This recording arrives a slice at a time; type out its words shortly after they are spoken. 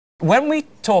When we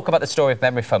talk about the story of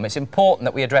memory foam, it's important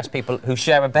that we address people who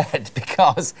share a bed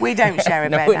because... We don't share a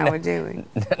bed now, do we?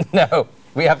 No,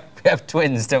 we have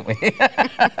twins, don't we?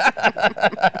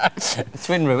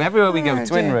 Twin room. Everywhere we go,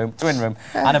 twin room,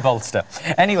 and a bolster.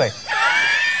 Anyway...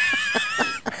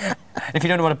 If you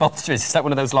don't know what a bolster is, it's like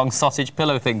one of those long sausage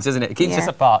pillow things, isn't it? It keeps us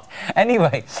apart.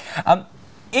 Anyway,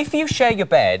 if you share your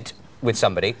bed with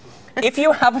somebody, if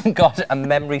you haven't got a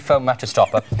memory foam mattress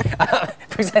topper,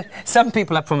 for example, some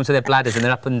people have problems with their bladders and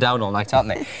they're up and down all night, aren't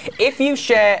they? If you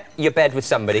share your bed with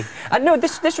somebody, and no,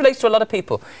 this relates to a lot of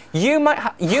people. You might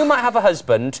have a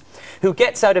husband who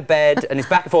gets out of bed and is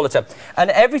back all the time, and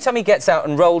every time he gets out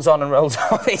and rolls on,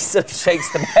 he sort of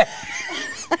shakes the bed.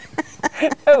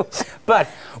 No, but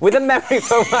with a memory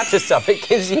foam mattress top, it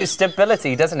gives you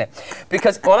stability, doesn't it?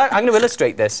 Because I'm going to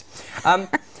illustrate this.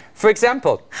 For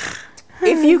example,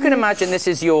 if you can imagine this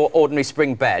is your ordinary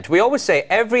spring bed, we always say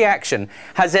every action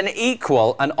has an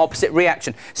equal and opposite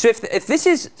reaction. So if this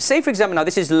is, say for example now,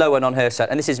 this is Loen on her side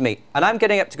and this is me, and I'm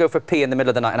getting up to go for a pee in the middle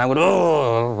of the night and I'm going,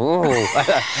 oh,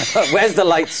 where's the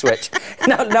light switch?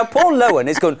 Now poor Loen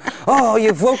is going, oh,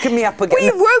 you've woken me up again. Well,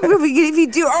 you've woken me if you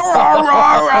do,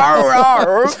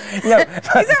 No. Is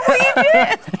that what you do?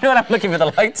 No, I'm looking for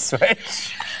the light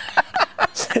switch.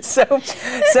 So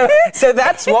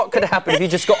that's what could happen if you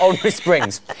just got ordinary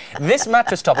springs. This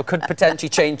mattress topper could potentially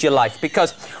change your life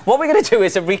because what we're going to do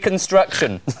is a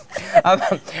reconstruction.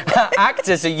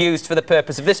 Actors are used for the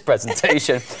purpose of this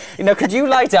presentation. You know, could you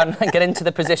lie down and get into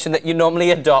the position that you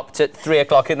normally adopt at 3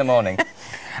 o'clock in the morning?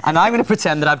 And I'm going to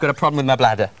pretend that I've got a problem with my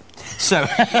bladder. So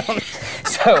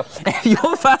if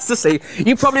you're fast asleep,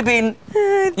 you've probably been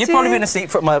asleep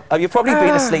for about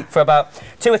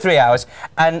 2 or 3 hours.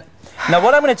 And now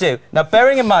what I'm going to do, now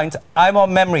bearing in mind I'm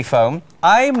on memory foam,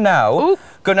 I'm now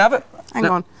going to have a... Hang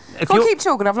on. I'll keep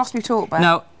talking. I've lost my talk back.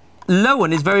 Now,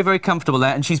 Loen is very, very comfortable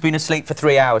there, and she's been asleep for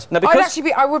 3 hours. Now, because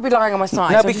I would be lying on my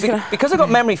side. Now, because I've got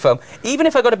memory foam, even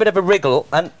if I got a bit of a wriggle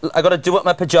and I got to do up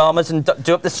my pyjamas and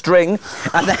do up the string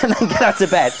and then get out of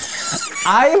bed,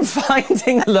 I'm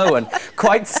finding Loen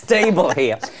quite stable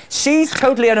here. She's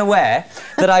totally unaware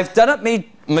that I've done up my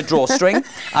drawstring,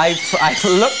 I've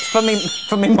looked for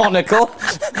me monocle,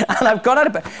 and I've got out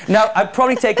of bed. Now, I'd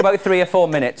probably take about 3 or 4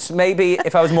 minutes, maybe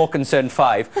if I was more concerned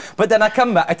 5. But then I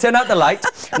come back, I turn out the light.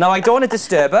 Now, I don't want to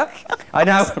disturb her. I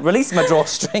now release my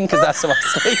drawstring, because that's how I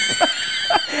sleep.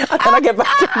 And then I get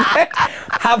back in bed.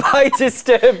 Have I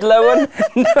disturbed Loen?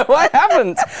 No, I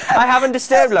haven't. I haven't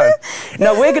disturbed Loen.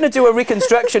 Now, we're going to do a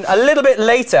reconstruction a little bit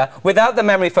later without the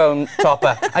memory foam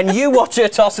topper, and you watch her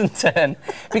toss and turn,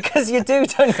 because you do,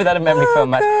 don't you, without a memory foam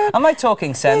match. Am I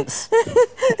talking sense?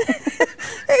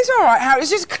 It's all right, Harry. It's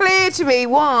just clear to me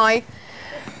why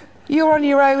you're on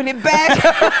your own in bed.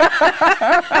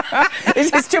 Is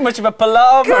this too much of a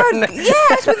palaver?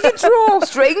 Yes, with your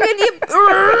drawstring and your...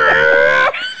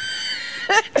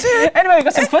 Anyway, we've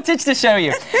got some footage to show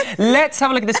you. Let's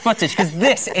have a look at this footage, because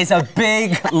this is a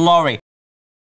big lorry.